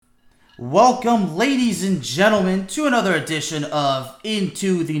Welcome, ladies and gentlemen, to another edition of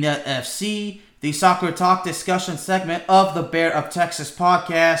Into the Net FC, the soccer talk discussion segment of the Bear of Texas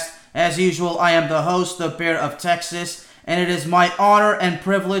podcast. As usual, I am the host, the Bear of Texas, and it is my honor and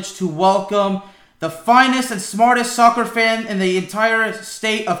privilege to welcome the finest and smartest soccer fan in the entire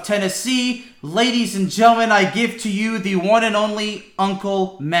state of Tennessee. Ladies and gentlemen, I give to you the one and only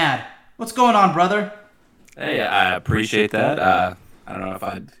Uncle Matt. What's going on, brother? Hey, I appreciate that. I don't know if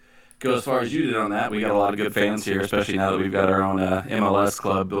I'd go as far as you did on that. We got a lot of good fans here, especially now that we've got our own MLS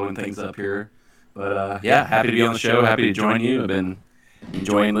club building things up here. But yeah, happy to be on the show. Happy to join you. I've been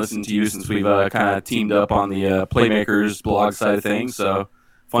enjoying listening to you since we've kind of teamed up on the Playmakers blog side of things. So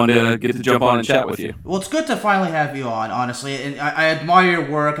fun to get to jump on and chat with you. Well, it's good to finally have you on, honestly. And I admire your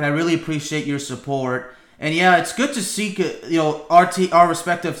work, and I really appreciate your support. And yeah, it's good to see our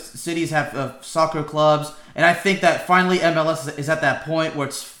respective cities have soccer clubs. And I think that finally MLS is at that point where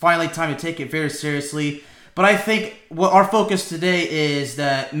it's finally time to take it very seriously. But I think what our focus today is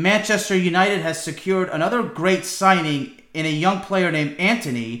that Manchester United has secured another great signing in a young player named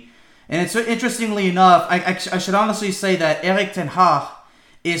Antony. And it's interestingly enough, I should honestly say that Erik ten Hag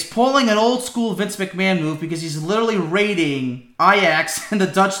is pulling an old school Vince McMahon move because he's literally rating Ajax in the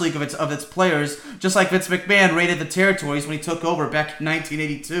Dutch league of its players, just like Vince McMahon rated the territories when he took over back in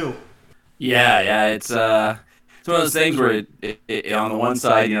 1982. Yeah, it's one of those things where it on the one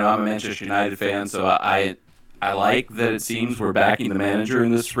side, I'm a Manchester United fan, so I like that it seems we're backing the manager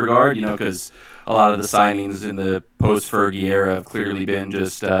in this regard, because a lot of the signings in the post-Fergie era have clearly been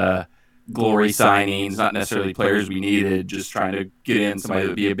just glory signings, not necessarily players we needed, just trying to get in somebody that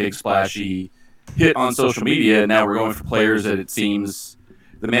would be a big splashy hit on social media, and now we're going for players that it seems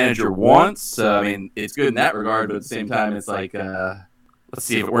the manager wants. It's good in that regard, but at the same time, it's like, let's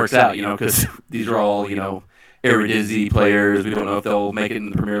see if it works out, because these are all, Eredivisie players. We don't know if they'll make it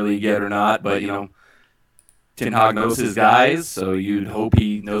in the Premier League yet or not, but, Ten Hag knows his guys, so you'd hope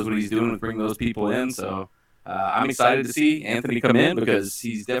he knows what he's doing with bringing those people in, so I'm excited to see Antony come in because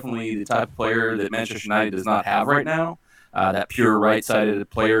he's definitely the type of player that Manchester United does not have right now. That pure right-sided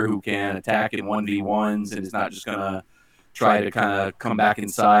player who can attack in 1v1s and is not just going to try to kind of come back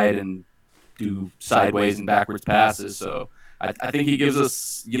inside and do sideways and backwards passes. So I think he gives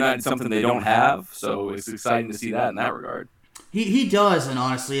us United something they don't have. So it's exciting to see that in that regard. He does, and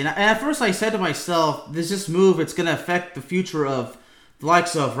honestly, and at first I said to myself, this move, it's going to affect the future of the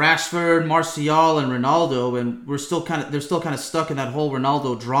likes of Rashford, Martial, and Ronaldo, and they're still kind of stuck in that whole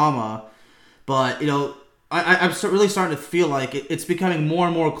Ronaldo drama. But I'm really starting to feel like it's becoming more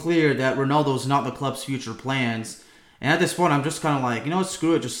and more clear that Ronaldo's not the club's future plans. And at this point, I'm just kind of like,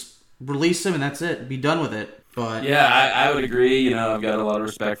 screw it, just release him and that's it, be done with it. But yeah, I would agree. I've got a lot of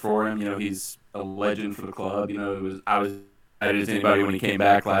respect for him. He's a legend for the club. I was excited as anybody when he came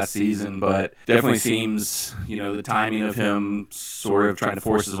back last season, but definitely seems, the timing of him sort of trying to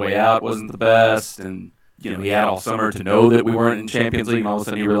force his way out wasn't the best. And, he had all summer to know that we weren't in Champions League, and all of a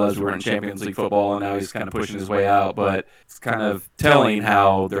sudden he realized we weren't in Champions League football, and now he's kind of pushing his way out. But it's kind of telling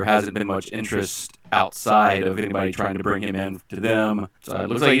how there hasn't been much interest outside of anybody trying to bring him in to them. So it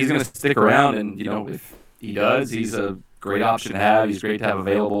looks like he's going to stick around, and, if he does, he's a great option to have. He's great to have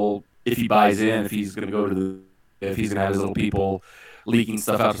available if he buys in, if he's going to have his little people leaking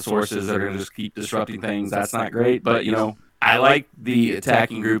stuff out to sources that are going to just keep disrupting things. That's not great. But, I like the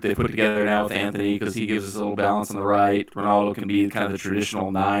attacking group they put together now with Antony because he gives us a little balance on the right. Ronaldo can be kind of the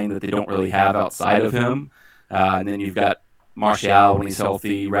traditional 9 that they don't really have outside of him. And then you've got Martial when he's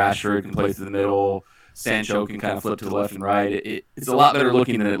healthy. Rashford can play through the middle. Sancho can kind of flip to the left and right. It's a lot better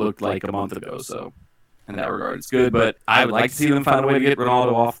looking than it looked like a month ago. So in that regard, it's good. But I would like to see them find a way to get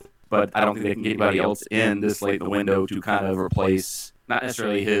Ronaldo off. But I don't think they can get anybody else in this late in the window to kind of replace not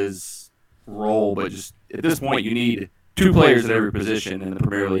necessarily his role, but just at this point you need 2 players at every position in the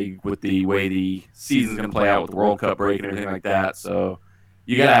Premier League with the way the season's going to play out with the World Cup break and everything like that. So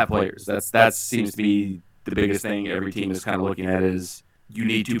you got to have players. That seems to be the biggest thing every team is kind of looking at is you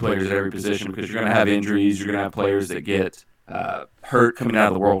need 2 players at every position because you're going to have injuries. You're going to have players that get hurt coming out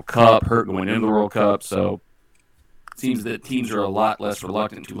of the World Cup, hurt going into the World Cup. So it seems that teams are a lot less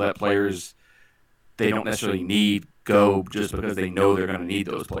reluctant to let players they don't necessarily need go just because they know they're going to need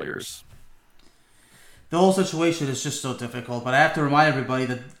those players. The whole situation is just so difficult, but I have to remind everybody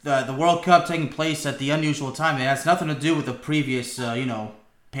that the World Cup taking place at the unusual time, it has nothing to do with the previous,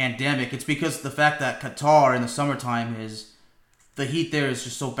 pandemic. It's because of the fact that Qatar in the summertime the heat there is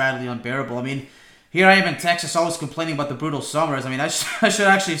just so badly unbearable. I mean, here I am in Texas always complaining about the brutal summers. I mean, I should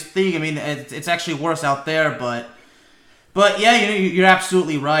actually think, it's actually worse out there, but yeah, you're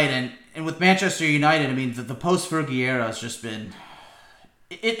absolutely right. And with Manchester United, the post-Fergie era has just been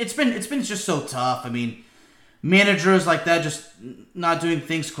it's been just so tough. I mean, managers like that just not doing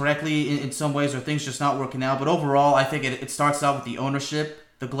things correctly in some ways, or things just not working out. But overall, I think it starts out with the ownership,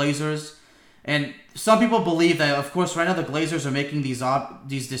 the Glazers. And some people believe that, of course, right now the Glazers are making these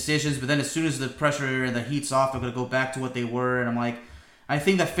decisions, but then as soon as the pressure and the heat's off, they're going to go back to what they were. And I'm like, I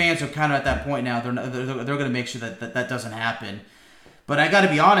think the fans are kind of at that point now. They're going to make sure that doesn't happen. But I got to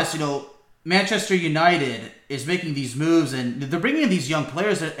be honest, Manchester United is making these moves, and they're bringing in these young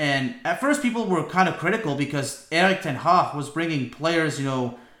players. And at first, people were kind of critical because Erik ten Hag was bringing players,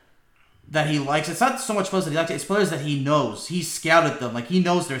 that he likes. It's not so much players that he likes; it's players that he knows. He's scouted them, like he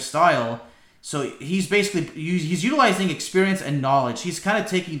knows their style. So he's basically he's utilizing experience and knowledge. He's kind of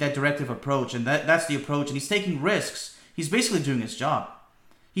taking that directive approach, and that's the approach. And he's taking risks. He's basically doing his job.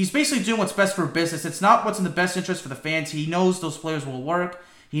 He's basically doing what's best for business. It's not what's in the best interest for the fans. He knows those players will work.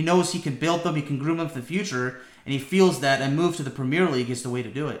 He knows he can build them. He can groom them for the future, and he feels that a move to the Premier League is the way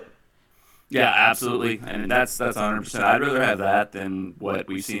to do it. Yeah, absolutely, and that's 100%. I'd rather have that than what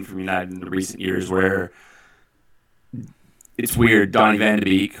we've seen from United in the recent years, where it's weird. Donny van de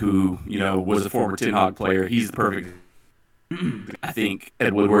Beek, who was a former Ten Hag player, he's the perfect. I think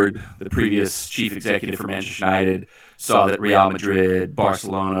Ed Woodward, the previous chief executive for Manchester United, saw that Real Madrid,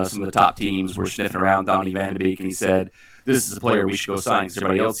 Barcelona, some of the top teams were sniffing around Donny van de Beek, and he said, "This is a player we should go sign because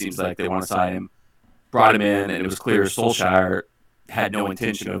everybody else seems like they want to sign him." Brought him in, and it was clear Solskjaer had no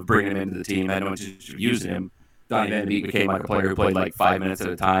intention of bringing him into the team, had no intention of using him. Donny van de Beek became like a player who played like 5 minutes at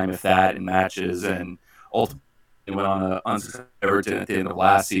a time, if that, in matches, and ultimately went on a unsuccessful Everton at the end of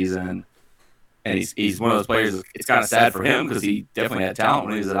last season. And he's one of those players. It's kind of sad for him because he definitely had talent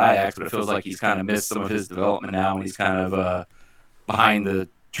when he was at Ajax, but it feels like he's kind of missed some of his development now, and he's kind of behind the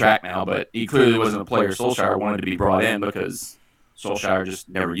track now. But he clearly wasn't a player Solskjaer wanted to be brought in because Solskjaer just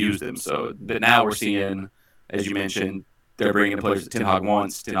never used him. So but now we're seeing, as you mentioned, they're bringing in players that Ten Hag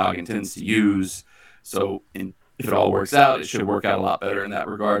wants, Ten Hag intends to use. So if it all works out, it should work out a lot better in that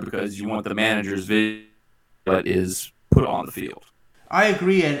regard because you want the manager's vision that is put on the field. I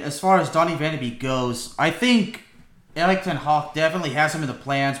agree, and as far as Donny van de Beek goes, I think Erik ten Hag definitely has him in the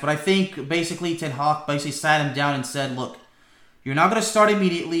plans, but I think basically Ten Hag basically sat him down and said, look, you're not going to start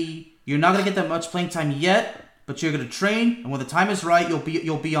immediately, you're not going to get that much playing time yet, but you're going to train, and when the time is right,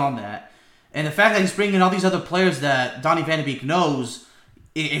 you'll be on that. And the fact that he's bringing in all these other players that Donny van de Beek knows,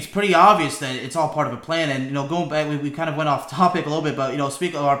 it's pretty obvious that it's all part of a plan. And, going back, we kind of went off topic a little bit, but,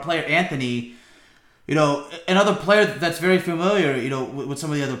 speaking of our player Anthony, another player that's very familiar, with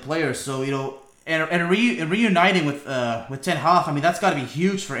some of the other players. So, and reuniting with Ten Hag, I mean, that's got to be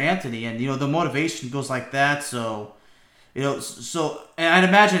huge for Anthony. And, the motivation goes like that. So, and I'd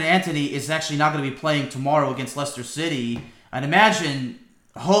imagine Anthony is actually not going to be playing tomorrow against Leicester City. I'd imagine,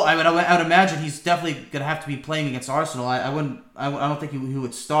 I would imagine he's definitely going to have to be playing against Arsenal. I don't think he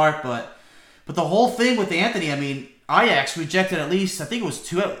would start, but the whole thing with Anthony, I mean, Ajax rejected at least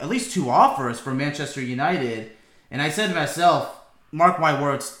two offers for Manchester United, and I said to myself, mark my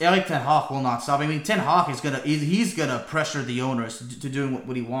words, Erik ten Hag will not stop. I mean, Ten Hag he's gonna pressure the owners to doing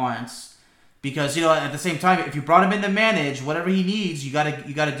what he wants, because at the same time, if you brought him in to manage whatever he needs, you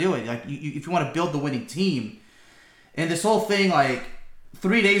gotta do it. Like if you want to build the winning team, and this whole thing, like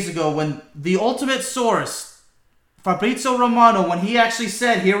 3 days ago when the ultimate source, Fabrizio Romano, when he actually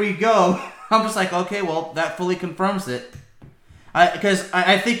said, "Here we go." I'm just like, okay, well, that fully confirms it. Because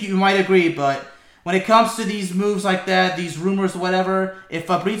I think you might agree, but when it comes to these moves like that, these rumors, whatever, if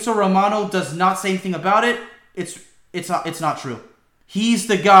Fabrizio Romano does not say anything about it, it's not true. He's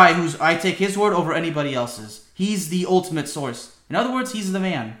the guy I take his word over anybody else's. He's the ultimate source. In other words, he's the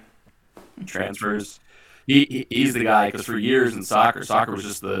man. Transfers. He's the guy, because for years in soccer was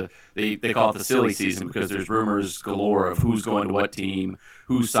just they call it the silly season because there's rumors galore of who's going to what team,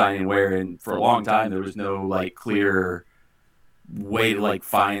 who's signing where, and for a long time there was no clear way to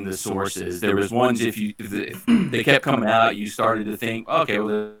find the sources. There was ones if they kept coming out, you started to think, okay,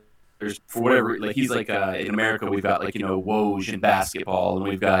 well, there's for whatever he's in America we've got Woj in basketball, and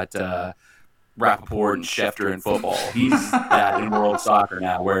we've got Rappaport and Schefter in football. He's that in world soccer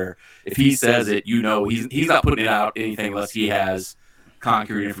now, where if he says it, he's not putting it out anything unless he has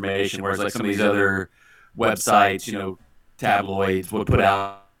concrete information. Whereas some of these other websites, tabloids would put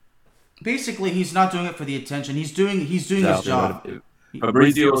out. Basically, he's not doing it for the attention. He's doing his job.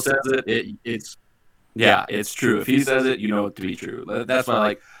 Fabrizio says it's true. If he says it, you know it to be true. That's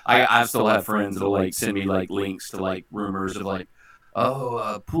why I still have friends that'll send me links to rumors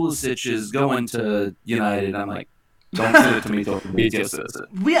of Pulisic is going to United. I'm like, don't send it to me until Fabrizio says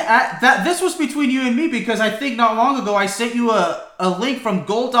it. This was between you and me, because I think not long ago I sent you a link from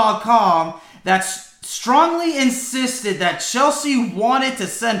Goal.com that's strongly insisted that Chelsea wanted to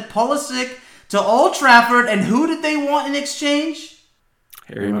send Pulisic to Old Trafford, and who did they want in exchange?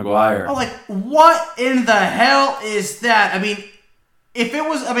 Harry Maguire. Oh, like, what in the hell is that? I mean, if it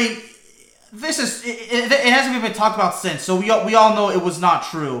was, I mean, this is, it hasn't even been talked about since, so we all know it was not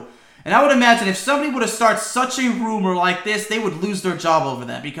true. And I would imagine if somebody would have started such a rumor like this, they would lose their job over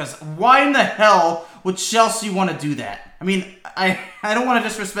that. Because why in the hell would Chelsea want to do that? I mean, I don't want to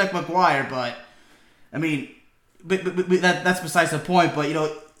disrespect Maguire, but I mean, but that's besides the point. But you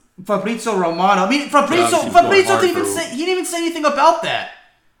know, Fabrizio Romano. I mean, Fabrizio didn't even say anything about that.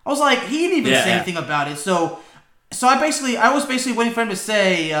 I was like, he didn't even say anything about it. So I was basically waiting for him to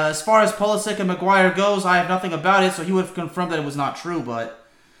say, as far as Pulisic and Maguire goes, I have nothing about it. So he would have confirmed that it was not true, but.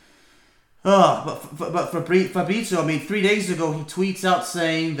 But Fabrizio, I mean, 3 days ago he tweets out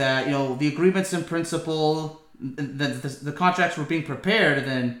saying that, you know, the agreements in principle, the contracts were being prepared,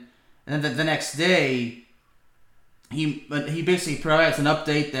 and then the next day he basically provides an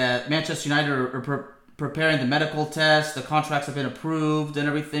update that Manchester United are preparing the medical test, the contracts have been approved and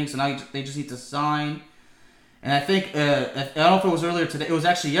everything, so now they just need to sign. And I think, I don't know if it was earlier today, it was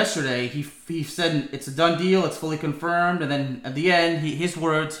actually yesterday, he said it's a done deal, it's fully confirmed, and then at the end, his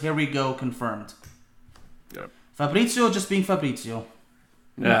words, here we go, confirmed. Yep. Fabrizio just being Fabrizio.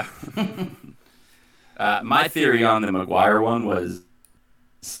 Yeah. My theory on the Maguire one was,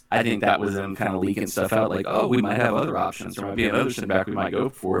 I think that was them kind of leaking stuff out, like, oh, we might have other options. There might be another center back we might go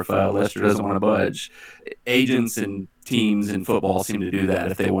for if Leicester doesn't want to budge. Agents and teams in football seem to do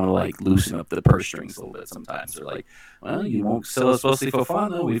that if they want to, like, loosen up the purse strings a little bit sometimes. They're like, well, you won't sell us Wesley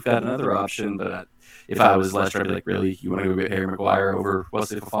Fofana, we've got another option. But if I was Leicester, I'd be like, really? You want to go get Harry Maguire over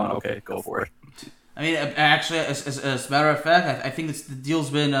Wesley Fofana? Okay, go for it. I mean, actually, as a matter of fact, I think the deal's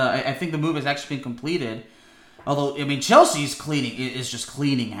been, I think the move has actually been completed. Although, I mean, Chelsea's is just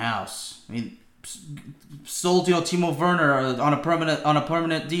cleaning house. I mean, sold, you know, Timo Werner on a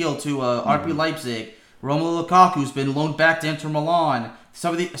permanent deal to RB Leipzig. Romelu Lukaku's been loaned back to Inter Milan.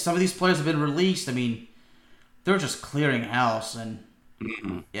 Some of these players have been released. I mean, they're just clearing house, and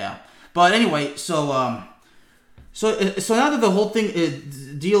yeah. But anyway, so now that the whole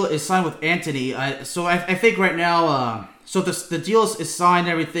deal is signed with Antony, I think right now. So the deal is signed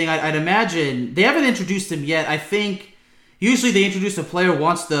and everything. I'd imagine they haven't introduced him yet. I think usually they introduce a player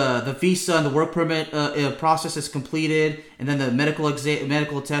once the visa and the work permit process is completed, and then the medical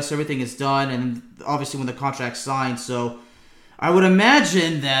test, everything is done, and obviously when the contract's signed. So I would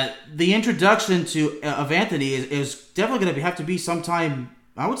imagine that the introduction of Antony is definitely going to have to be sometime.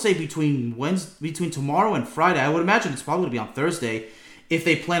 I would say between tomorrow and Friday. I would imagine it's probably going to be on Thursday if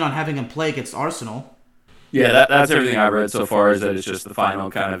they plan on having him play against Arsenal. Yeah, that's everything I've read so far, is that it's just the final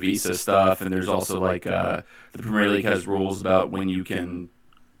kind of visa stuff, and there's also, like, the Premier League has rules about when you can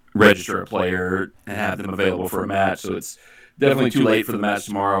register a player and have them available for a match, so it's definitely too late for the match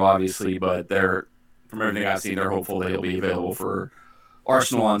tomorrow, obviously, but from everything I've seen, they're hopeful that he'll be available for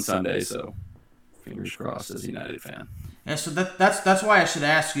Arsenal on Sunday, so fingers crossed as a United fan. Yeah, so that's why I should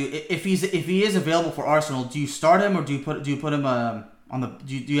ask you, if he is available for Arsenal, do you start him or do you put him do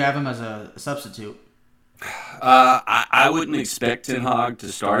you have him as a substitute? I wouldn't expect Ten Hag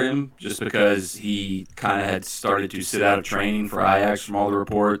to start him just because he kind of had started to sit out of training for Ajax from all the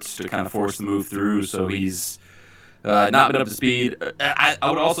reports to kind of force the move through, so he's not been up to speed. I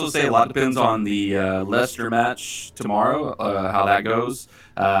would also say a lot depends on the Leicester match tomorrow, how that goes.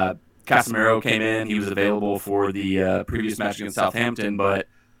 Casemiro came in. He was available for the previous match against Southampton, but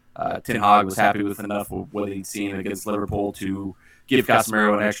Ten Hag was happy with enough of what he'd seen against Liverpool to give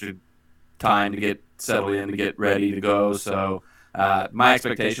Casemiro an extra time to get settled in, to get ready to go. So my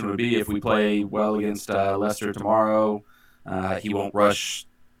expectation would be if we play well against Leicester tomorrow, he won't rush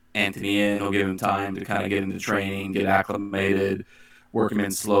Antony in. He'll give him time to kind of get into training, get acclimated, work him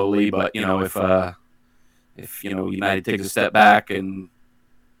in slowly. But, you know, if United takes a step back and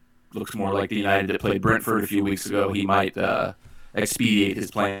looks more like the United that played Brentford a few weeks ago, he might expedite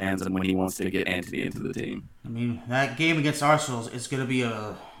his plans and when he wants to get Antony into the team. I mean, that game against Arsenal is going to be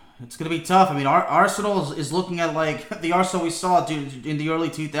it's going to be tough. I mean, Arsenal is looking at like the Arsenal we saw in the early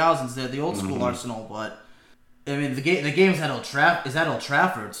 2000s, the old school Arsenal. But I mean, the game is at Old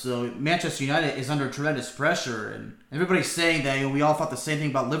Trafford, so Manchester United is under tremendous pressure, and everybody's saying that we all thought the same thing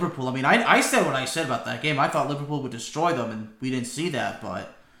about Liverpool. I mean, I said what I said about that game. I thought Liverpool would destroy them, and we didn't see that.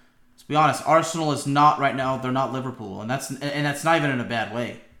 But to be honest, Arsenal is not right now. They're not Liverpool, and that's not even in a bad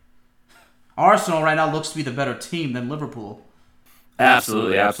way. Arsenal right now looks to be the better team than Liverpool.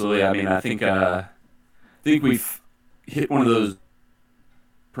 Absolutely. I mean, I think we've hit one of those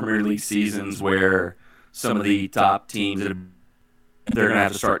Premier League seasons where some of the top teams that have they're going to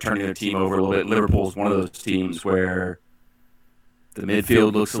have to start turning their team over a little bit. Liverpool's one of those teams where the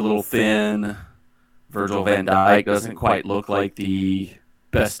midfield looks a little thin. Virgil van Dijk doesn't quite look like the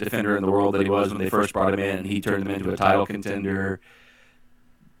best defender in the world that he was when they first brought him in, and he turned them into a title contender.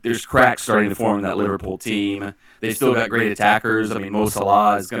 There's cracks starting to form in that Liverpool team. They've still got great attackers. I mean, Mo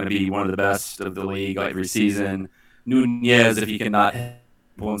Salah is going to be one of the best of the league every season. Nunez, if he cannot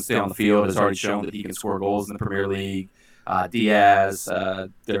and stay on the field, has already shown that he can score goals in the Premier League. Diaz,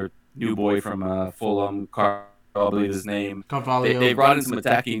 their new boy from Fulham, Carl, I believe his name. Carvalho. They brought in some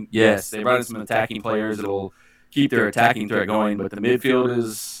attacking. Yes, they brought in some attacking players that will keep their attacking threat going. But the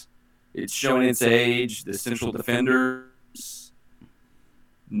midfield it's showing its age. The central defenders,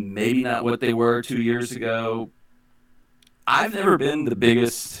 maybe not what they were 2 years ago. I've never been the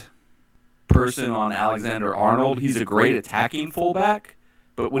biggest person on Alexander-Arnold. He's a great attacking fullback,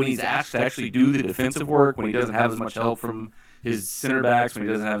 but when he's asked to actually do the defensive work, when he doesn't have as much help from his center backs, when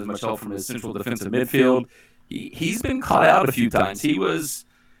he doesn't have as much help from his central defensive midfield, he's been caught out a few times. He was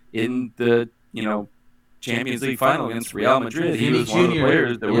in the Champions League final against Real Madrid. He was one of the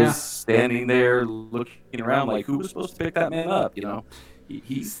players that was standing there looking around like, who was supposed to pick that man up?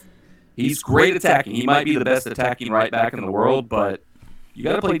 He's great attacking. He might be the best attacking right back in the world, but you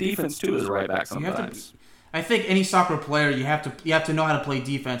got to play defense too as a right back sometimes. I think any soccer player you have to know how to play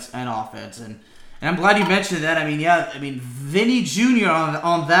defense and offense, and I'm glad you mentioned that. I mean, Vinny Jr.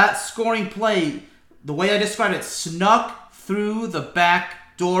 on that scoring play, the way I described it, snuck through the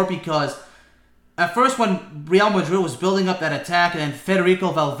back door, because at first when Real Madrid was building up that attack, and then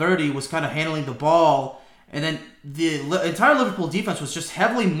Federico Valverde was kind of handling the ball, and then the entire Liverpool defense was just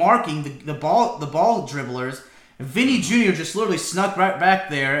heavily marking the ball dribblers. Vinny Jr. just literally snuck right back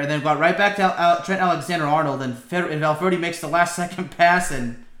there and then got right back to Trent Alexander-Arnold, and Valverde makes the last second pass,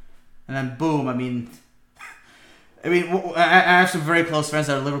 and then boom. I mean, I have some very close friends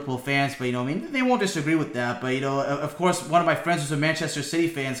that are Liverpool fans, but they won't disagree with that. But of course, one of my friends who's a Manchester City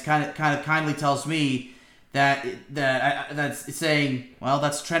fan kind of kindly tells me that's saying, well,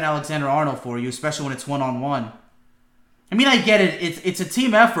 that's Trent Alexander-Arnold for you, especially when it's 1-on-1. I mean, I get it. It's a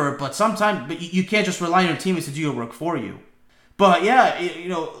team effort, but sometimes you can't just rely on your teammates to do your work for you. But yeah,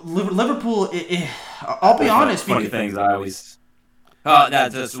 Liverpool. I'll be honest. Funny things I always.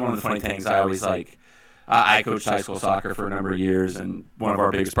 That's one of the funny things I always like. I coached high school soccer for a number of years, and one of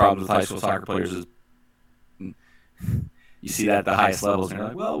our biggest problems with high school soccer players is you see that at the highest levels, and you're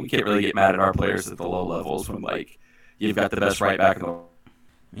like, well, we can't really get mad at our players at the low levels when you've got the best right back in the world.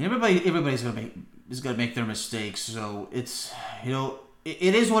 Everybody's gonna make their mistakes, so it's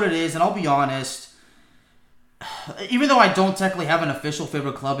it is what it is. And I'll be honest, even though I don't technically have an official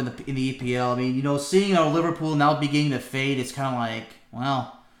favorite club in the EPL, I mean, seeing Liverpool now beginning to fade, it's kind of like,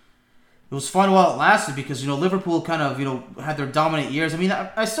 well, it was fun while it lasted, because Liverpool kind of had their dominant years. I mean,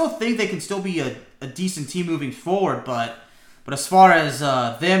 I still think they can still be a decent team moving forward, but as far as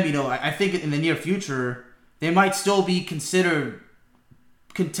them, I think in the near future they might still be considered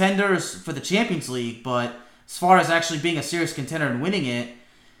contenders for the Champions League, but as far as actually being a serious contender and winning it,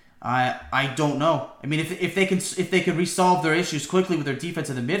 I don't know. I mean, if they can resolve their issues quickly with their defense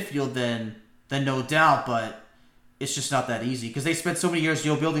in the midfield, then no doubt. But it's just not that easy, because they spent so many years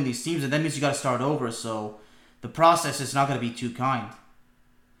building these teams, and that means you got to start over. So the process is not going to be too kind.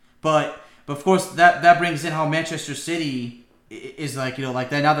 But of course that brings in how Manchester City is like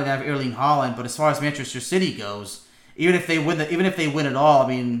that now that they have Erling Haaland. But as far as Manchester City goes, even if they win it all, I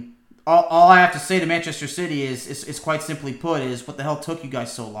mean, all I have to say to Manchester City is quite simply put, is what the hell took you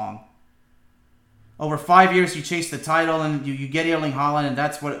guys so long? Over 5 years you chased the title, and you get Erling Haaland, and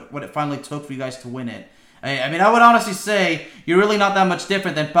that's what it finally took for you guys to win it. I mean, I would honestly say you're really not that much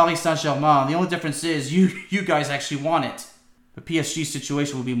different than Paris Saint-Germain. The only difference is you guys actually won it. The PSG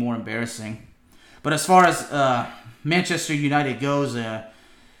situation will be more embarrassing. But as far as Manchester United goes,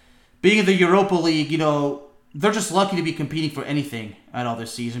 being in the Europa League, they're just lucky to be competing for anything at all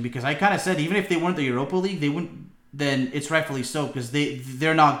this season, because I kind of said even if they weren't the Europa League, they wouldn't. Then it's rightfully so, because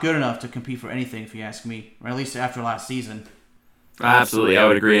they're not good enough to compete for anything, if you ask me, or at least after last season. Absolutely, I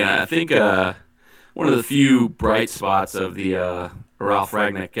would agree, and I think one of the few bright spots of the Ralf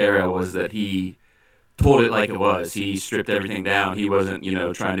Rangnick era was that he told it like it was. He stripped everything down. He wasn't,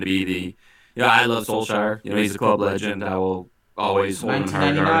 trying to be the. I love Solskjaer. He's a club legend. I will always hold him in high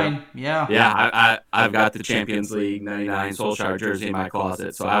regard. Yeah, I've got the Champions League '99 Solskjaer jersey in my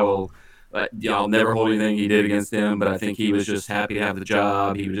closet, so I will. I'll never hold anything he did against him, but I think he was just happy to have the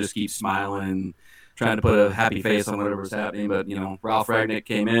job. He would just keep smiling and trying to put a happy face on whatever was happening. But Ralf Rangnick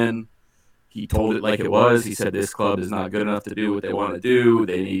came in. He told it like it was. He said this club is not good enough to do what they want to do.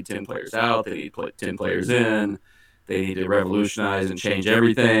 They need 10 players out. They need 10 players in. they need to revolutionize and change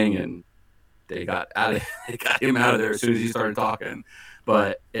everything, and they got him out of there as soon as he started talking.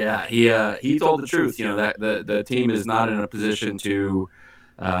 But yeah, he told the truth. That the team is not in a position to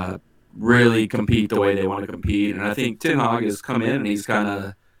really compete the way they want to compete. And I think Ten Hag has come in and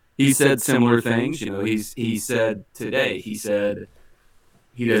he said similar things. He said today, he said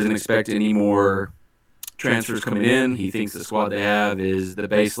he doesn't expect any more transfers coming in. He thinks the squad they have is the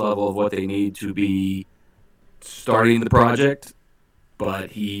base level of what they need to be starting the project.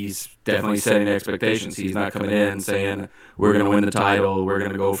 But he's definitely setting expectations. He's not coming in saying, we're going to win the title, we're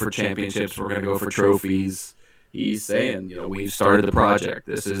going to go for championships, we're going to go for trophies. He's saying, we've started the project.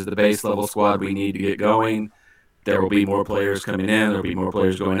 This is the base level squad we need to get going. There will be more players coming in, there will be more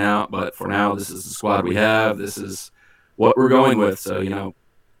players going out, but for now, this is the squad we have. This is what we're going with. So,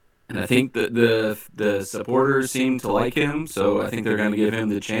 and I think that the supporters seem to like him, so I think they're going to give him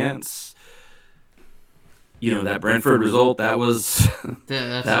the chance. That Brentford result, that was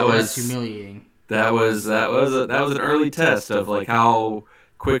humiliating. That was an early test of like how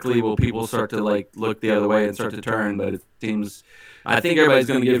quickly will people start to like look the other way and start to turn. But it seems, I think everybody's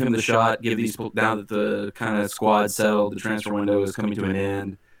going to give him the shot. Give these, now that the kind of squad settled, the transfer window is coming to an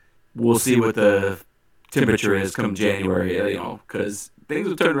end. We'll see what the temperature is come January. Because things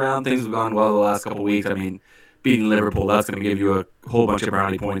have turned around, things have gone well the last couple of weeks. I mean, beating Liverpool, that's going to give you a whole bunch of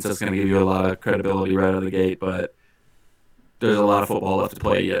brownie points. That's going to give you a lot of credibility right out of the gate. But there's a lot of football left to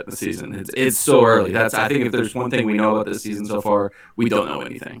play yet in the season. It's so early. I think if there's one thing we know about this season so far, we don't know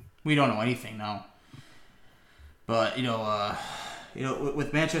anything. We don't know anything, no. But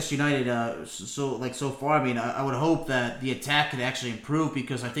with Manchester United, so far, I mean, I would hope that the attack could actually improve,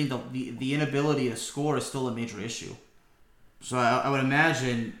 because I think the inability to score is still a major issue. So I would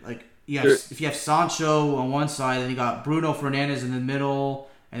imagine, like, if you have Sancho on one side, then you got Bruno Fernandes in the middle,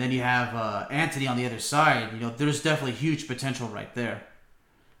 and then you have Antony on the other side, there's definitely huge potential right there.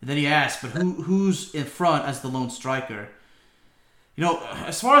 And then you ask, but who's in front as the lone striker?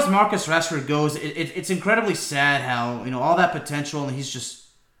 As far as Marcus Rashford goes, it's incredibly sad how all that potential, and he's just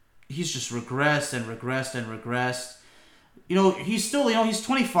regressed and regressed and regressed. He's still he's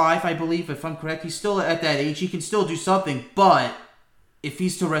 25, I believe, if I'm correct. He's still at that age. He can still do something, but if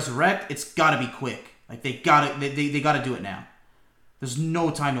he's to resurrect, it's got to be quick. Like they got to do it now. There's no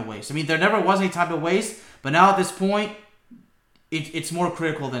time to waste. I mean, there never was any time to waste, but now at this point, it's more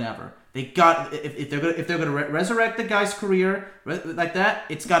critical than ever. They got if they're gonna resurrect the guy's career like that,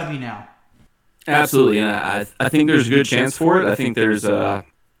 it's got to be now. Absolutely, and I think there's a good chance for it. I think there's I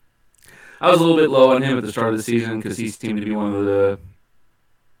was a little bit low on him at the start of the season because he seemed to be one of the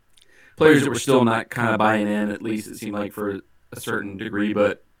players that were still not kind of buying in. At least it seemed like for a certain degree,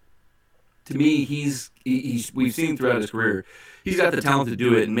 but to me, we've seen throughout his career, he's got the talent to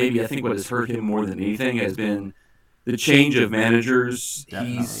do it, and maybe I think what has hurt him more than anything has been the change of managers.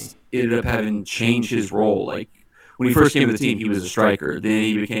 Definitely. He's ended up having changed his role. Like when he first came to the team, he was a striker. Then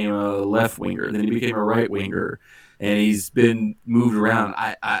he became a left winger. Then he became a right winger, and he's been moved around.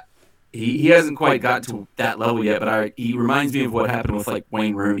 He hasn't quite got to that level yet, but he reminds me of what happened with like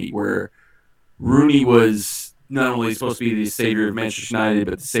Wayne Rooney, where Rooney was not only supposed to be the savior of Manchester United,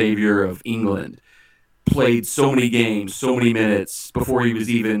 but the savior of England. Played so many games, so many minutes before he was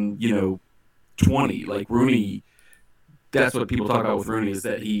even 20. Like Rooney. That's what people talk about with Rooney, is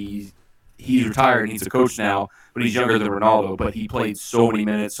that he's retired and he's a coach now, but he's younger than Ronaldo. But he played so many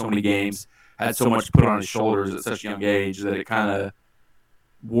minutes, so many games, had so much put on his shoulders at such a young age that it kind of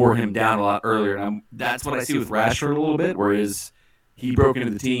wore him down a lot earlier. And that's what I see with Rashford a little bit, whereas he broke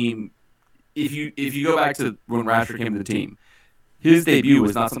into the team. If you go back to when Rashford came to the team, his debut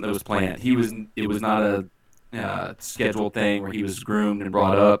was not something that was planned. It was not a scheduled thing where he was groomed and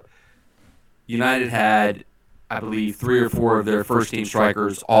brought up. United had, I believe, 3 or 4 of their first-team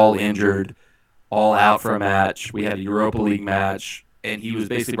strikers all injured, all out for a match. We had a Europa League match, and he was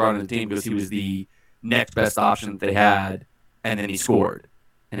basically brought into the team because he was the next best option that they had, and then he scored.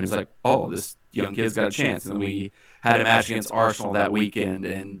 And it was like, oh, this young kid's got a chance. And then we had a match against Arsenal that weekend,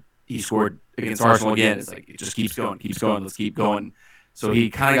 and he scored against Arsenal again. It's like, it just keeps going, let's keep going. So he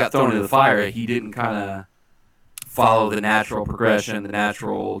kind of got thrown into the fire. He didn't kind of follow the natural progression, the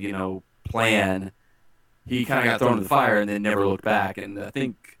natural, plan. He kind of got thrown into the fire and then never looked back. And I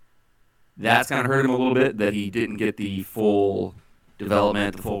think that's kind of hurt him a little bit, that he didn't get the full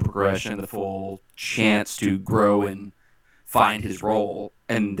development, the full progression, the full chance to grow and find his role.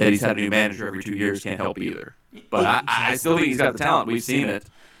 And that he's had a new manager every 2 years can't help either. But I still think he's got the talent. We've seen it.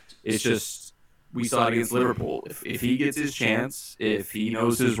 It's just we saw it against Liverpool. If he gets his chance, if he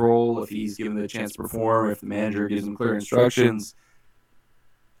knows his role, if he's given the chance to perform, if the manager gives him clear instructions,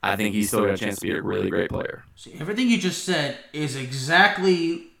 I think he's still got a chance to be a really great player. See, everything you just said is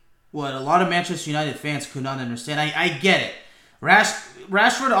exactly what a lot of Manchester United fans could not understand. I get it.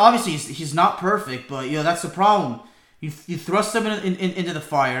 Rashford, obviously, he's not perfect, but that's the problem. You thrust him into the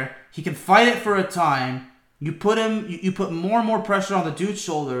fire. He can fight it for a time. You put more and more pressure on the dude's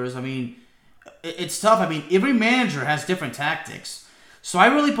shoulders. I mean, it's tough. I mean, every manager has different tactics. So I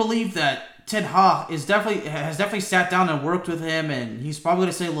really believe that Ten Hag has definitely sat down and worked with him, and he's probably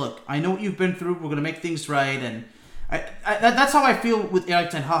going to say, "Look, I know what you've been through. We're going to make things right." And that's how I feel with Erik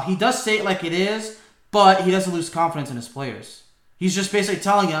Ten Hag. He does say it like it is, but he doesn't lose confidence in his players. He's just basically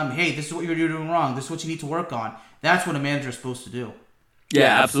telling them, "Hey, this is what you're doing wrong. This is what you need to work on." That's what a manager is supposed to do.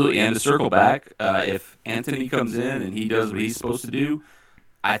 Yeah, absolutely. And to circle back, if Antony comes in and he does what he's supposed to do,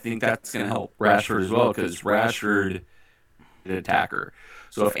 I think that's going to help Rashford as well, because Rashford is an attacker.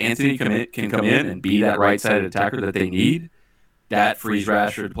 So if Antony can come in and be that right-sided attacker that they need, that frees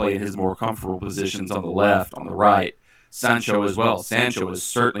Rashford to play in his more comfortable positions on the left, on the right. Sancho as well. Sancho is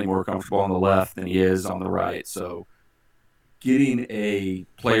certainly more comfortable on the left than he is on the right. So getting a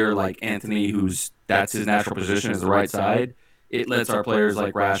player like Antony, that's his natural position, is the right side, it lets our players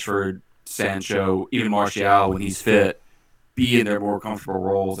like Rashford, Sancho, even Martial, when he's fit, be in their more comfortable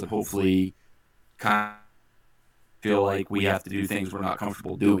roles and hopefully kind of feel like we have to do things we're not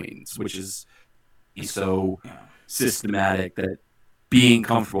comfortable doing, which is so systematic that being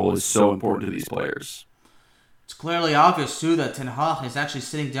comfortable is so important to these players. It's clearly obvious, too, that Ten Hag is actually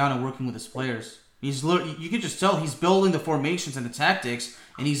sitting down and working with his players. You can just tell he's building the formations and the tactics,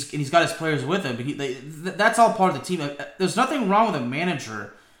 and he's got his players with him. But that's all part of the team. There's nothing wrong with a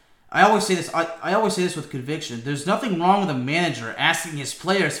manager. I always say this. I always say this with conviction. There's nothing wrong with a manager asking his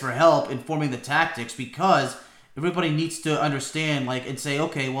players for help in forming the tactics, because everybody needs to understand, and say,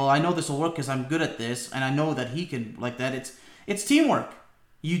 okay, well, I know this will work because I'm good at this, and I know that he can like that. It's teamwork.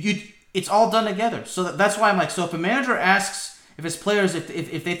 It's all done together. So that's why I'm like, so if a manager asks if his players,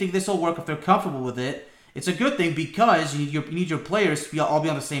 if they think this will work, if they're comfortable with it, it's a good thing, because you need your players to all be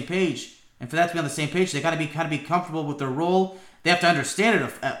on the same page. And for that to be on the same page, they got to be kind of be comfortable with their role. They have to understand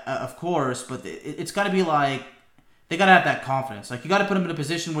it, of course, but it's got to be like, they got to have that confidence. Like, you got to put them in a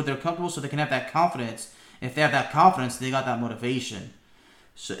position where they're comfortable so they can have that confidence. And if they have that confidence, they got that motivation.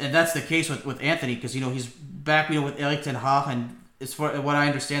 So, and that's the case with Antony, because he's back with Erik Ten Hag, and as far as what I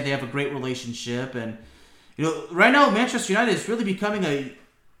understand, they have a great relationship. And right now Manchester United is really becoming I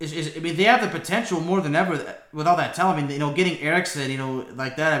mean, they have the potential more than ever with all that talent. I mean, getting Eriksen,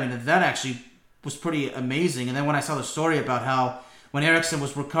 like that. I mean, that actually was pretty amazing. And then when I saw the story about how when Eriksen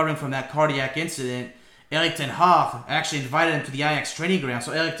was recovering from that cardiac incident, Erik Ten Hag actually invited him to the Ajax training ground.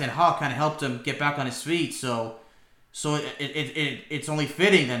 So Erik Ten Hag kind of helped him get back on his feet. So it's only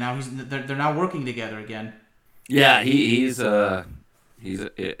fitting that now they're now working together again. Yeah, it's a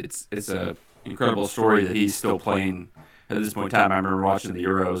incredible story that he's still playing at this point in time. I remember watching the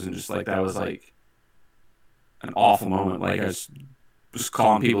Euros and just that was like an awful moment. Like, I was just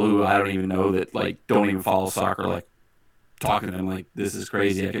calling people who I don't even know that don't even follow soccer, talking to them like, this is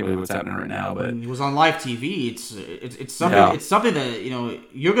crazy. I can't believe what's happening right now. But he was on live TV. It's something. Yeah. It's something that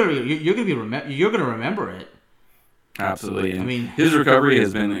you're gonna remember it. Absolutely. And I mean, his recovery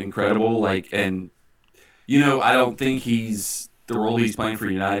has been incredible. And I don't think the role he's playing for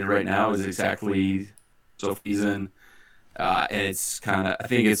United right now is exactly so season. And it's kind of, I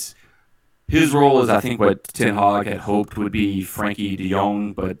think it's his role is, I think, what Ten Hag had hoped would be Frankie de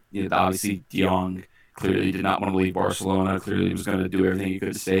Jong, but obviously de Jong clearly did not want to leave Barcelona. Clearly he was going to do everything he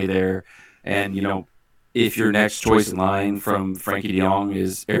could to stay there. And if your next choice in line from Frankie de Jong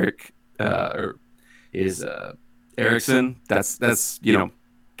is Eriksen, that's that's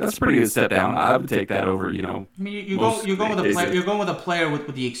a pretty good step down. I would take that over. I mean, you're going with a player. You're going with a player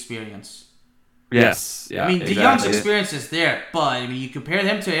with the experience. Yes. Yeah. I mean, exactly. De Jong's experience is there, but I mean, you compare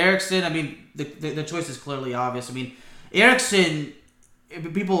him to Eriksen. I mean, the choice is clearly obvious. I mean, Eriksen,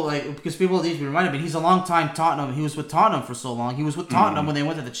 because people need to be reminded. I mean, he's a long time Tottenham. He was with Tottenham for so long. He was with Tottenham when they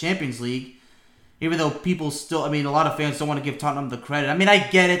went to the Champions League. Even though people still, I mean, a lot of fans don't want to give Tottenham the credit. I mean, I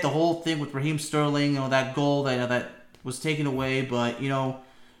get it, the whole thing with Raheem Sterling, that goal that was taken away, but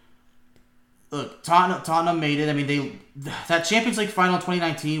look, Tottenham made it. I mean, that Champions League final in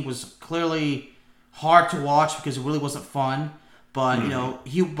 2019 was clearly hard to watch because it really wasn't fun. But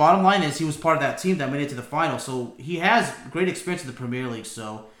bottom line is he was part of that team that made it to the final, so he has great experience in the Premier League.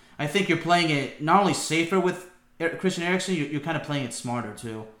 So I think you're playing it not only safer with Christian Eriksen, you're kind of playing it smarter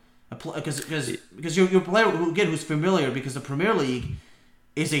too, because you're a player who's familiar, because the Premier League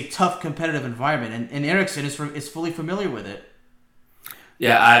is a tough competitive environment, and Eriksen is fully familiar with it.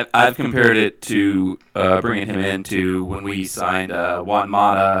 Yeah, I've compared it to bringing him in to when we signed Juan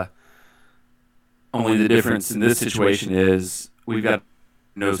Mata. Only the difference in this situation is we've got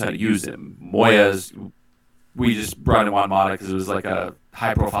knows how to use him. Moya's we just brought in Juan Mata because it was like a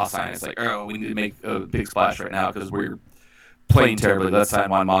high profile sign. It's like, oh, we need to make a big splash right now because we're playing terribly. Let's sign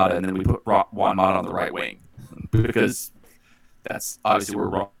Juan Mata, and then we put Juan Mata on the right wing because that's obviously where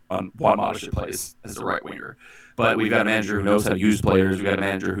Juan Mata should play as the right winger. But we've got a manager who knows how to use players. We've got a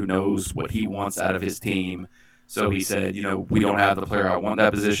manager who knows what he wants out of his team. So he said, we don't have the player I want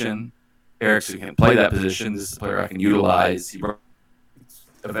that position. Eriksson can play that position. This is a player I can utilize. He brought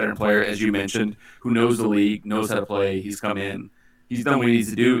a veteran player, as you mentioned, who knows the league, knows how to play. He's come in. He's done what he needs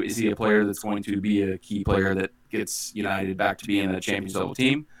to do. Is he a player that's going to be a key player that gets United back to being a Champions level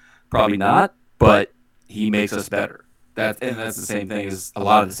team? Probably not, but he makes us better. That's the same thing as a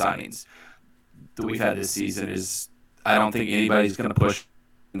lot of the signings that we've had this season. Is I don't think anybody's going to push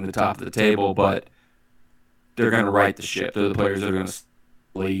in the top of the table, but they're going to right the ship. They're the players that are going to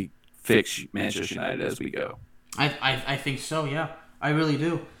slowly fix Manchester United as we go. I think so, yeah. I really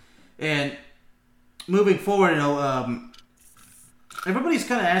do. And moving forward, everybody's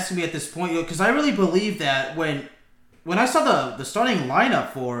kind of asking me at this point, because I really believe that when I saw the starting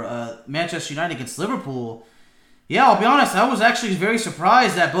lineup for Manchester United against Liverpool, yeah, I'll be honest, I was actually very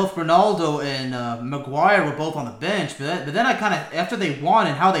surprised that both Ronaldo and Maguire were both on the bench. But then I kind of, after they won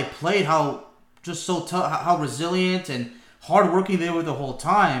and how they played, how just so tough, how resilient and hardworking they were the whole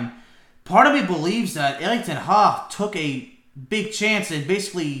time, part of me believes that Erik ten Hag took a big chance in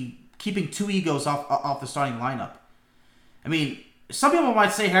basically keeping two egos off the starting lineup. I mean, some people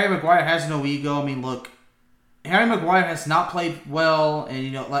might say Harry Maguire has no ego. I mean, look, Harry Maguire has not played well,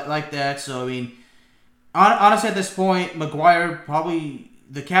 and like that. So I mean, honestly, at this point, Maguire probably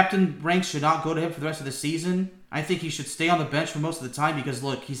the captain rank should not go to him for the rest of the season. I think he should stay on the bench for most of the time because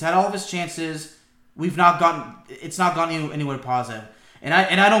look, he's had all of his chances. It's not gotten anywhere positive. And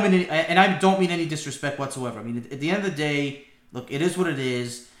I don't mean any disrespect whatsoever. I mean, at the end of the day, look, it is what it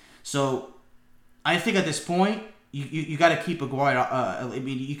is. So I think at this point, you got to keep Maguire. I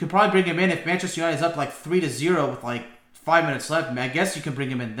mean, you could probably bring him in if Manchester United is up like 3-0 with like 5 minutes left. I mean, I guess you can bring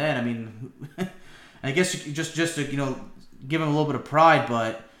him in then. I mean, I guess you just to give him a little bit of pride,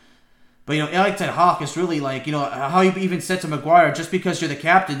 but Erik ten Hag is really like how you even said to Maguire, just because you're the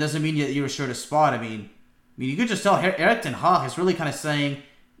captain doesn't mean you're assured a spot. I mean, you could just tell Erik ten Hag is really kind of saying,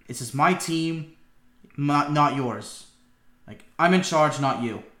 "This is my team, not yours. Like I'm in charge, not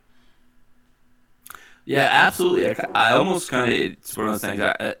you." Yeah, absolutely. I almost kind of, it's one of those things,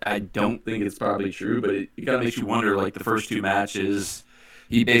 I don't think it's probably true, but it kind of makes you wonder, like the first two matches,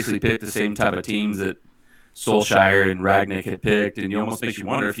 he basically picked the same type of teams that Solskjaer and Ragnick had picked, and it almost makes you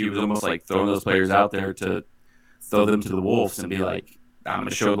wonder if he was almost like throwing those players out there to throw them to the wolves and be like, I'm going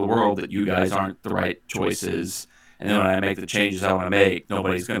to show the world that you guys aren't the right choices, and then when I make the changes I want to make,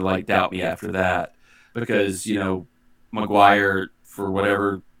 nobody's going to like doubt me after that. Because, Maguire, for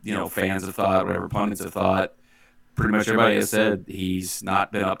whatever fans have thought, whatever pundits have thought, pretty much everybody has said he's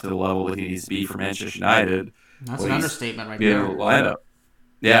not been up to the level that he needs to be for Manchester United. That's an understatement right there. In the lineup.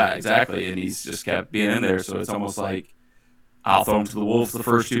 Yeah, exactly. And he's just kept being in there. So it's almost like I'll throw him to the wolves the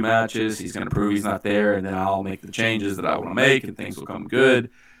first two matches. He's going to prove he's not there, and then I'll make the changes that I want to make, and things will come good.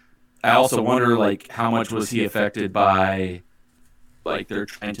 I also wonder, like, how much was he affected by, like, they're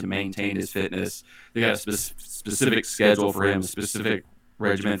trying to maintain his fitness. They got a specific schedule for him, specific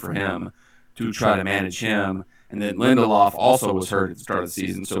regimen for him to try to manage him. And then Lindelof also was hurt at the start of the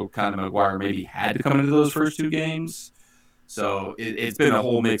season, so kind of Maguire maybe had to come into those first two games. So it's been a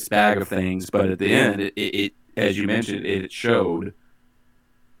whole mixed bag of things, but at the end, it as you mentioned, it showed.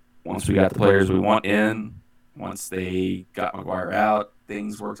 Once we got the players we want in, once they got Maguire out,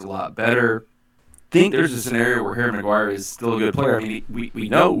 things worked a lot better. I think there's a scenario where Harry Maguire is still a good player. I mean, we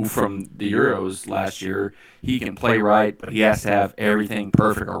know from the Euros last year he can play right, but he has to have everything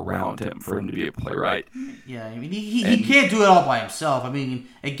perfect around him for him to be able to play right. Yeah, I mean, he can't do it all by himself. I mean,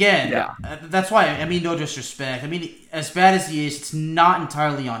 again, that's why, I mean, no disrespect. I mean, as bad as he is, it's not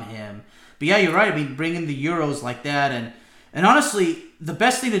entirely on him. But yeah, you're right. I mean, bringing the Euros like that, and honestly, the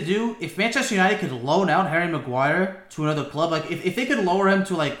best thing to do, if Manchester United could loan out Harry Maguire to another club, like if they could lower him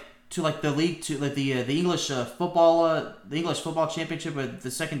to the league, to like the English football championship or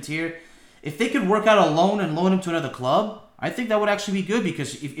the second tier, if they could work out a loan and loan him to another club, I think that would actually be good,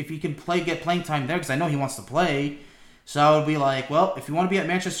 because if he can get playing time there, because I know he wants to play, so I would be like, well, if you want to be at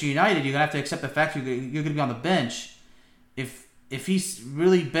Manchester United, you're gonna have to accept the fact you're gonna be on the bench. If he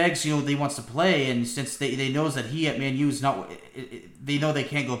really begs, that he wants to play, and since they knows that he at Man U is not, they know they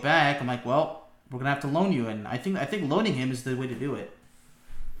can't go back. I'm like, well, we're gonna have to loan you, and I think loaning him is the way to do it.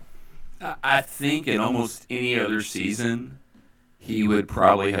 I think in almost any other season, he would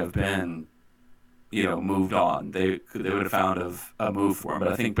probably have been, moved on. They would have found a move for him. But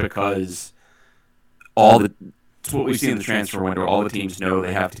I think because it's what we've seen in the transfer window, all the teams know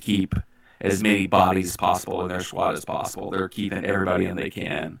they have to keep as many bodies as possible in their squad as possible. They're keeping everybody in they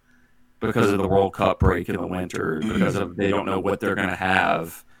can because of the World Cup break in the winter, because of they don't know what they're going to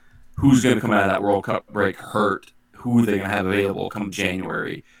have, who's going to come out of that World Cup break hurt, who they're going to have available come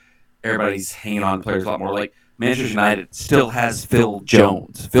January. Everybody's hanging on to players a lot more. Like Manchester United still has Phil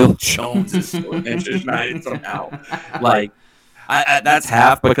Jones. Phil Jones is still at Manchester United somehow. Like that's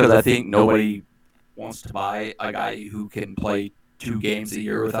half because I think nobody wants to buy a guy who can play 2 games a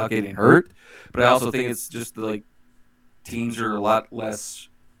year without getting hurt. But I also think it's just like teams are a lot less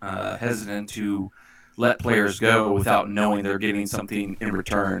hesitant to let players go without knowing they're getting something in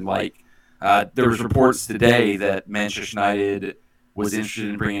return. Like there was reports today that Manchester United was interested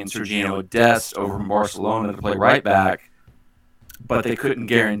in bringing Sergiño Dest over from Barcelona to play right back, but they couldn't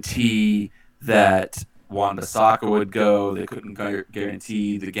guarantee that Wan-Bissaka would go. They couldn't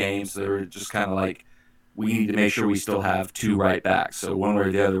guarantee the game, so they were just kind of like, we need to make sure we still have 2 right backs. So one way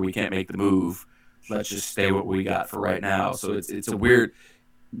or the other, we can't make the move. Let's just stay what we got for right now. So it's a weird,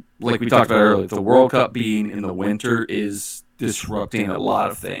 like we talked about earlier, the World Cup being in the winter is disrupting a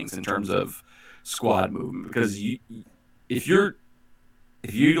lot of things in terms of squad movement. Because if your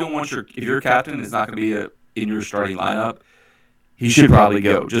captain is not going to be in your starting lineup, he should probably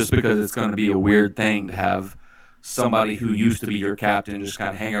go, just because it's going to be a weird thing to have somebody who used to be your captain just kind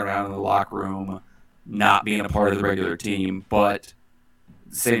of hang around in the locker room, not being a part of the regular team. But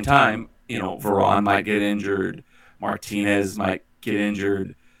at the same time, Varane might get injured, Martinez might get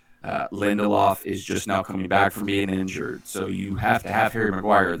injured, Lindelof is just now coming back from being injured. So you have to have Harry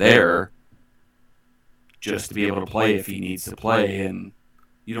Maguire there just to be able to play if he needs to play, and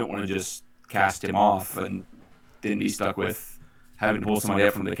you don't want to just cast him off and then be stuck with having to pull somebody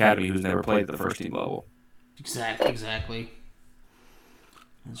up from the academy who's never played at the first team level. Exactly.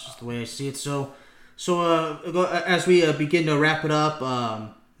 That's just the way I see it. So as we begin to wrap it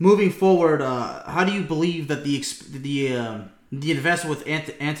up, moving forward, how do you believe that the investment with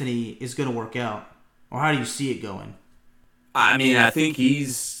Antony is going to work out, or how do you see it going? I mean, I think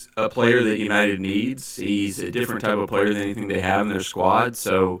he's a player that United needs. He's a different type of player than anything they have in their squad,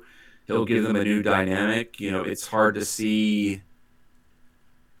 so he'll give them a new dynamic. It's hard to see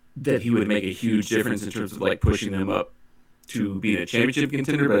that he would make a huge difference in terms of like pushing them up to being a championship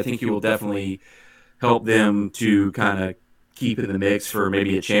contender, but I think he will definitely help them to kind of keep in the mix for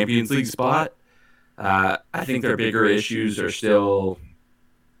maybe a Champions League spot. I think their bigger issues are still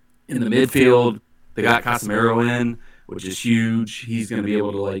in the midfield. They got Casemiro in, which is huge. He's going to be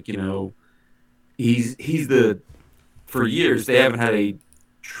able to for years they haven't had a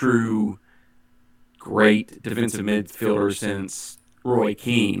true great defensive midfielder since Roy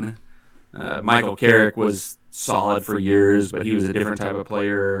Keane. Michael Carrick was solid for years, but he was a different type of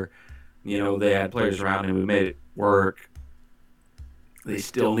player. They had players around him who made it work. They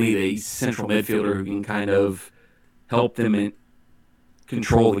still need a central midfielder who can kind of help them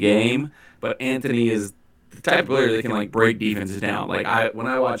control the game. But Antony is the type of player that can break defenses down. When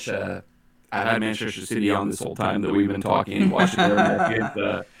I watch, I've had Manchester City on this whole time that we've been talking, watching them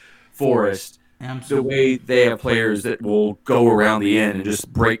against Forest. The way they have players that will go around the end and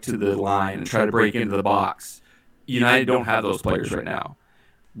just break to the line and try to break into the box. United don't have those players right now.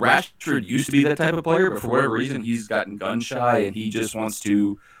 Rashford used to be that type of player, but for whatever reason, he's gotten gun shy and he just wants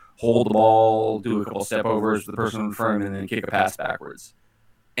to hold the ball, do a couple step overs to the person in front of him, and then kick a pass backwards.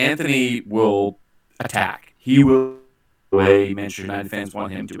 Antony will attack. He will the way Manchester United fans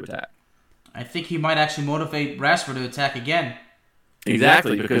want him to attack. I think he might actually motivate Rashford to attack again.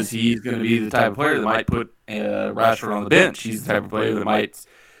 Exactly, because he's going to be the type of player that might put Rashford on the bench. He's the type of player that might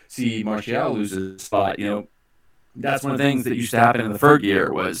see Martial lose his spot. That's one of the things that used to happen in the Fergie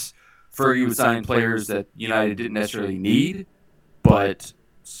era was Fergie would sign players that United didn't necessarily need, but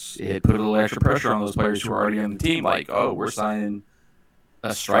it put a little extra pressure on those players who were already on the team. Like, oh, we're signing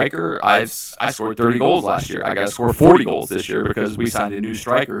a striker. I scored 30 goals last year. I got to score 40 goals this year because we signed a new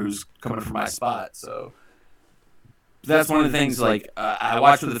striker who's coming from my spot. So that's one of the things. I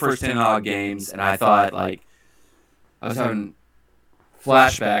watched the first 10 odd games, and I thought I was having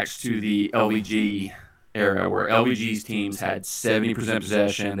flashbacks to the LVG era where LVG's teams had 70%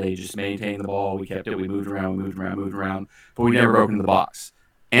 possession. They just maintained the ball. We kept it. We moved around, but we never broke into the box.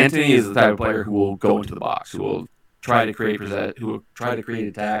 Antony is the type of player who will go into the box, who will try to create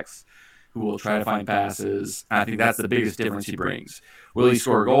attacks, who will try to find passes. I think that's the biggest difference he brings. Will he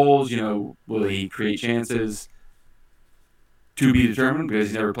score goals? Will he create chances? to be determined because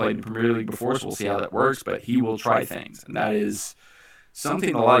he's never played in the Premier League before, so we'll see how that works. But he will try things, and that is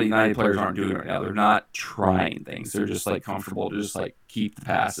something a lot of United players aren't doing right now. They're not trying things. They're just like comfortable to just like keep the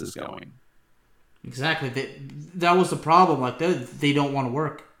passes going. Exactly. That was the problem. Like they don't want to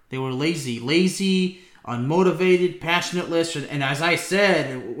work. They were lazy, unmotivated, passionateless, and as I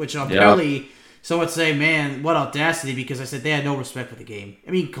said, which apparently some would say, man, what audacity, because I said they had no respect for the game.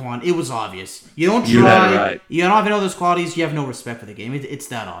 I mean, come on, it was obvious. You don't try, right. You don't even know those qualities, you have no respect for the game. It's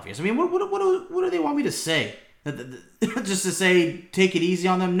that obvious. I mean, what do they want me to say? Just to say, take it easy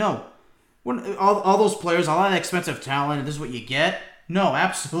on them? No. All those players, all that expensive talent, and this is what you get? No,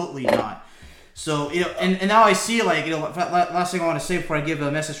 absolutely not. So, and now I see, last thing I want to say before I give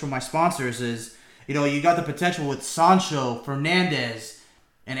a message from my sponsors is, you got the potential with Sancho, Fernandes,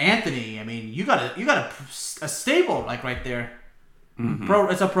 and Anthony. I mean, you got a stable right there.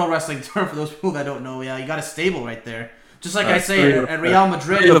 Mm-hmm. It's a pro wrestling term for those people that don't know. Yeah, you got a stable right there. Just like I say at Real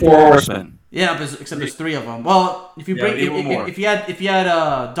Madrid, the four horsemen. Yeah, except there's three of them. Well, if you bring if you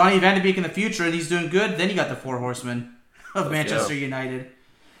had Donny Van de Beek in the future and he's doing good, then you got the four horsemen of Manchester United.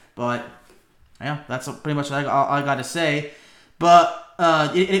 But yeah, that's pretty much all I got to say. But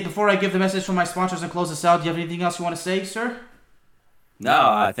before I give the message from my sponsors and close this out, do you have anything else you want to say, sir?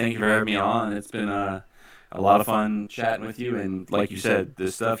 No, thank you for having me on. It's been a lot of fun chatting with you. And like you said,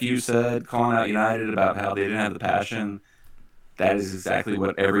 the stuff you said, calling out United about how they didn't have the passion, that is exactly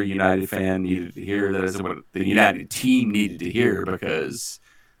what every United fan needed to hear. That is what the United team needed to hear, because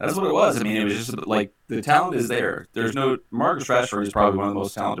that's what it was. I mean, it was just like the talent is there. Marcus Rashford is probably one of the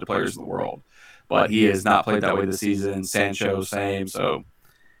most talented players in the world, but he has not played that way this season. Sancho, same. So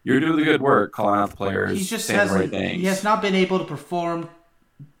you're doing the good work, calling out the players, saying the right things. He has not been able to perform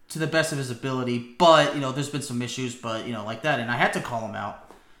to the best of his ability, but there's been some issues, but like that, and I had to call him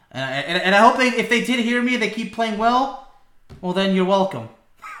out. And I hope if they did hear me, they keep playing well. Well, then you're welcome.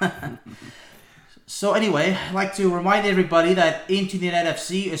 So anyway, I'd like to remind everybody that Into the Net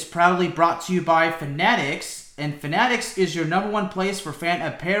FC is proudly brought to you by Fanatics, and Fanatics is your number one place for fan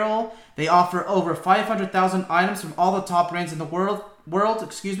apparel. They offer over 500,000 items from all the top brands in the world,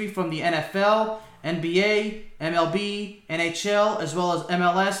 from the NFL, NBA, MLB, NHL, as well as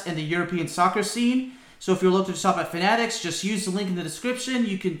MLS and the European soccer scene. So if you're looking to shop at Fanatics, just use the link in the description.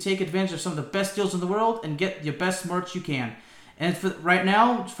 You can take advantage of some of the best deals in the world and get your best merch you can. And right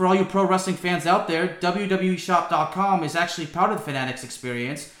now, for all you pro wrestling fans out there, WWEshop.com is actually part of the Fanatics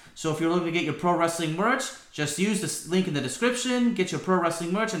experience. So if you're looking to get your pro wrestling merch, just use this link in the description, get your pro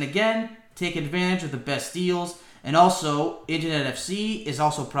wrestling merch, and again, take advantage of the best deals. And also, Internet FC is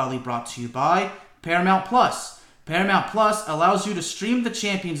also proudly brought to you by Paramount Plus. Paramount Plus allows you to stream the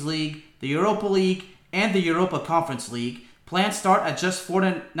Champions League, the Europa League, and the Europa Conference League. Plans start at just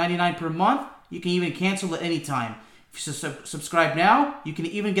 $4.99 per month. You can even cancel at any time. If you subscribe now, you can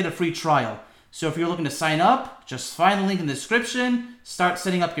even get a free trial. So if you're looking to sign up, just find the link in the description, start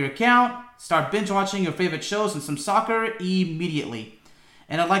setting up your account, start binge watching your favorite shows and some soccer immediately.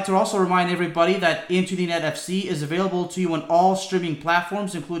 And I'd like to also remind everybody that Into the Net FC is available to you on all streaming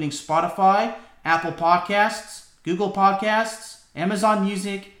platforms, including Spotify, Apple Podcasts, Google Podcasts, Amazon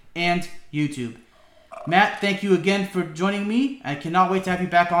Music, and YouTube. Matt, thank you again for joining me. I cannot wait to have you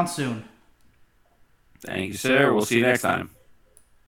back on soon. Thank you, sir. We'll see you next time.